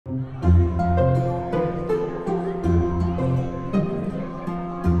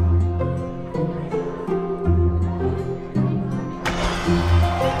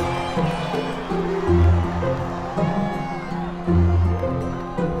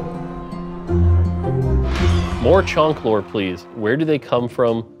More Choncc lore, please. Where do they come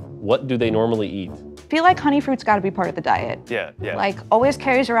from? What do they normally eat? I feel like honey fruit's got to be part of the diet. Yeah. Like, always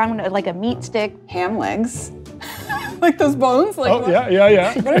carries around like a meat stick. Ham legs. Like those bones? Like Oh,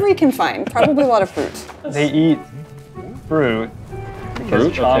 yeah. whatever you can find. Probably a lot of fruit. They eat fruit because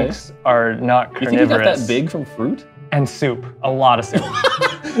Fruit? chunks are not carnivorous. You think you got that big from fruit? And soup. A lot of soup.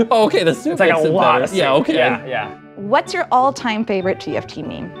 Oh, okay, the soup It's like makes a it lot better. of soup. Yeah, okay. Yeah. What's your all-time favorite TFT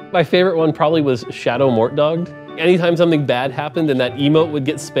meme? My favorite one probably was Shadow Mortdogged. Anytime something bad happened and that emote would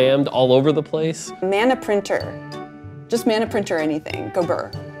get spammed all over the place. Mana printer. Just mana printer anything. Go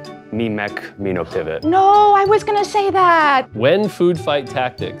burr. Me mech, me no pivot. No, I was gonna say that. When food fight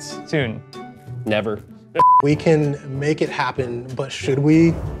tactics? Soon. Never. We can make it happen, but should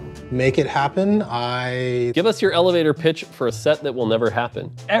we make it happen? Give us your elevator pitch for a set that will never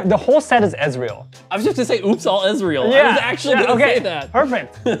happen. The whole set is Ezreal. I was just gonna say, oops, all Ezreal. I was actually gonna say that.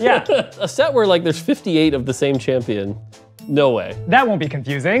 Perfect. Yeah. A set where like there's 58 of the same champion. No way. That won't be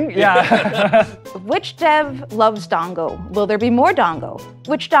confusing. Yeah. Which dev loves Dongo? Will there be more Dongo?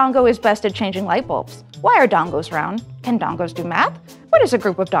 Which Dongo is best at changing light bulbs? Why are Dongos round? Can Dongos do math? What is a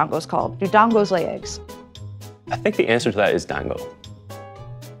group of Dongos called? Do Dongos lay eggs? I think the answer to that is Dango.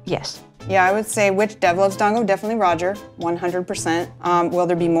 Yes. Yeah, I would say which dev loves Dongo? Definitely Roger, 100%. Will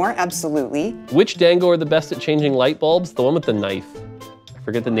there be more? Absolutely. Which Dango are the best at changing light bulbs? The one with the knife. I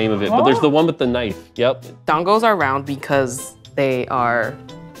forget the name of it, but there's the one with the knife. Yep. Dongos are round because they are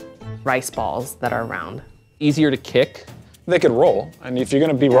rice balls that are round. Easier to kick. They could roll, and if you're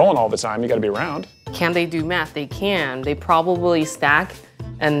gonna be rolling all the time, you gotta be round. Can they do math? They can. They probably stack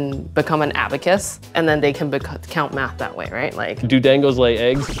and become an abacus, and then they can count math that way, right? Like, Do Dangos lay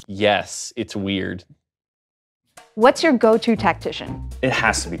eggs? Yes, it's weird. What's your go-to tactician? It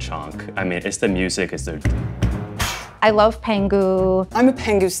has to be Choncc. I mean, it's the music, it's the... I love Pengu. I'm a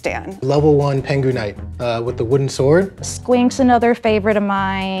Pengu stan. Level 1 Pengu Knight with the wooden sword. Squink's another favorite of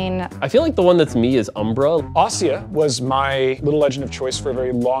mine. I feel like the one that's me is Umbra. Ossia was my little legend of choice for a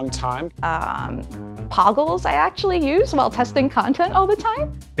very long time. Poggles I actually use while testing content all the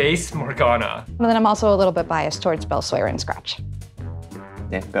time. Base Morgana. And then I'm also a little bit biased towards Bellswear and Scratch.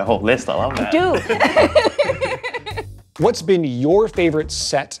 Yeah, got a whole list, I love that. Dude. What's been your favorite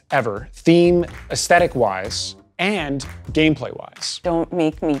set ever, theme, aesthetic-wise, and gameplay-wise? Don't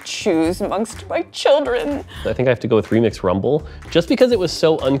make me choose amongst my children. I think I have to go with Remix Rumble, just because it was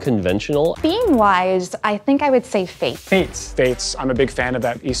so unconventional. Theme-wise, I think I would say Fate. Fates, I'm a big fan of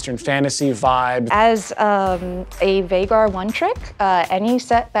that Eastern fantasy vibe. As a Vagar one-trick, any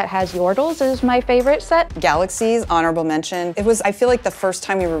set that has Yordles is my favorite set. Galaxies, honorable mention. It was, I feel like, the first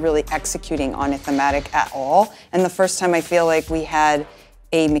time we were really executing on a thematic at all, and the first time I feel like we had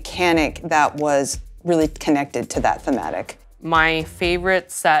a mechanic that was really connected to that thematic. my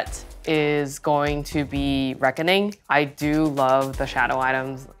favorite set is going to be Reckoning. I do love the shadow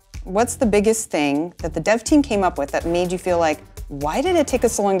items. What's the biggest thing that the dev team came up with that made you feel like, why did it take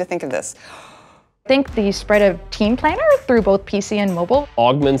us so long to think of this? I think the spread of Team Planner through both PC and mobile.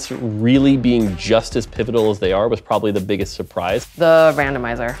 Augments really being just as pivotal as they are was probably the biggest surprise. The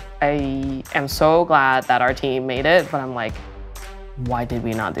randomizer. I am so glad that our team made it, but I'm like, why did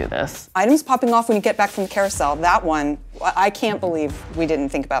we not do this? Items popping off when you get back from the carousel, that one, I can't believe we didn't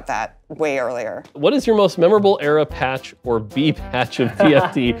think about that way earlier. What is your most memorable era patch or B patch of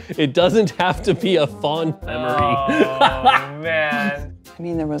TFT? It doesn't have to be a fond memory. Oh, man. I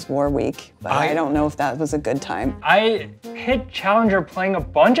mean, there was War Week, but I don't know if that was a good time. I hit Challenger playing a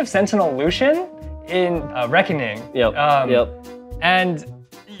bunch of Sentinel Lucian in Reckoning. Yep, And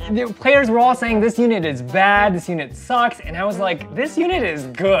the players were all saying, this unit is bad, this unit sucks, and I was like, this unit is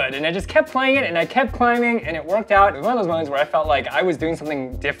good. And I just kept playing it, and I kept climbing, and it worked out. It was one of those moments where I felt like I was doing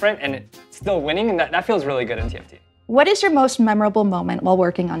something different, and still winning, and that feels really good in TFT. What is your most memorable moment while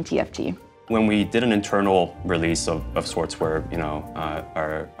working on TFT? When we did an internal release of sorts where, you know,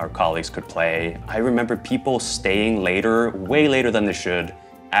 our colleagues could play, I remember people staying later, way later than they should,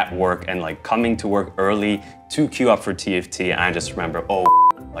 at work and like coming to work early to queue up for TFT, and I just remember, oh,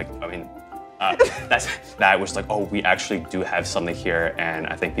 like, I mean, that was like, oh, we actually do have something here, and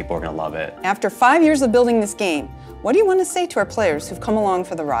I think people are gonna love it. After 5 years of building this game, what do you want to say to our players who've come along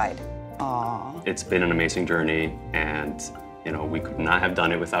for the ride? Aww. It's been an amazing journey, and you know, we could not have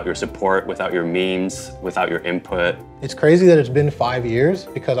done it without your support, without your memes, without your input. It's crazy that it's been 5 years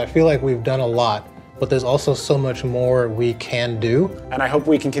because I feel like we've done a lot, but there's also so much more we can do. And I hope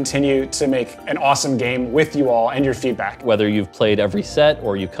we can continue to make an awesome game with you all and your feedback. Whether you've played every set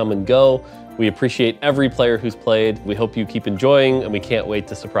or you come and go, we appreciate every player who's played. We hope you keep enjoying, and we can't wait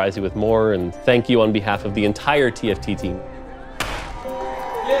to surprise you with more. And thank you on behalf of the entire TFT team.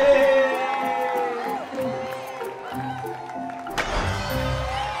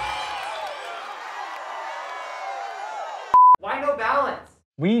 Why no balance?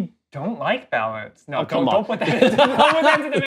 We don't like balance. No, come don't on. put that into the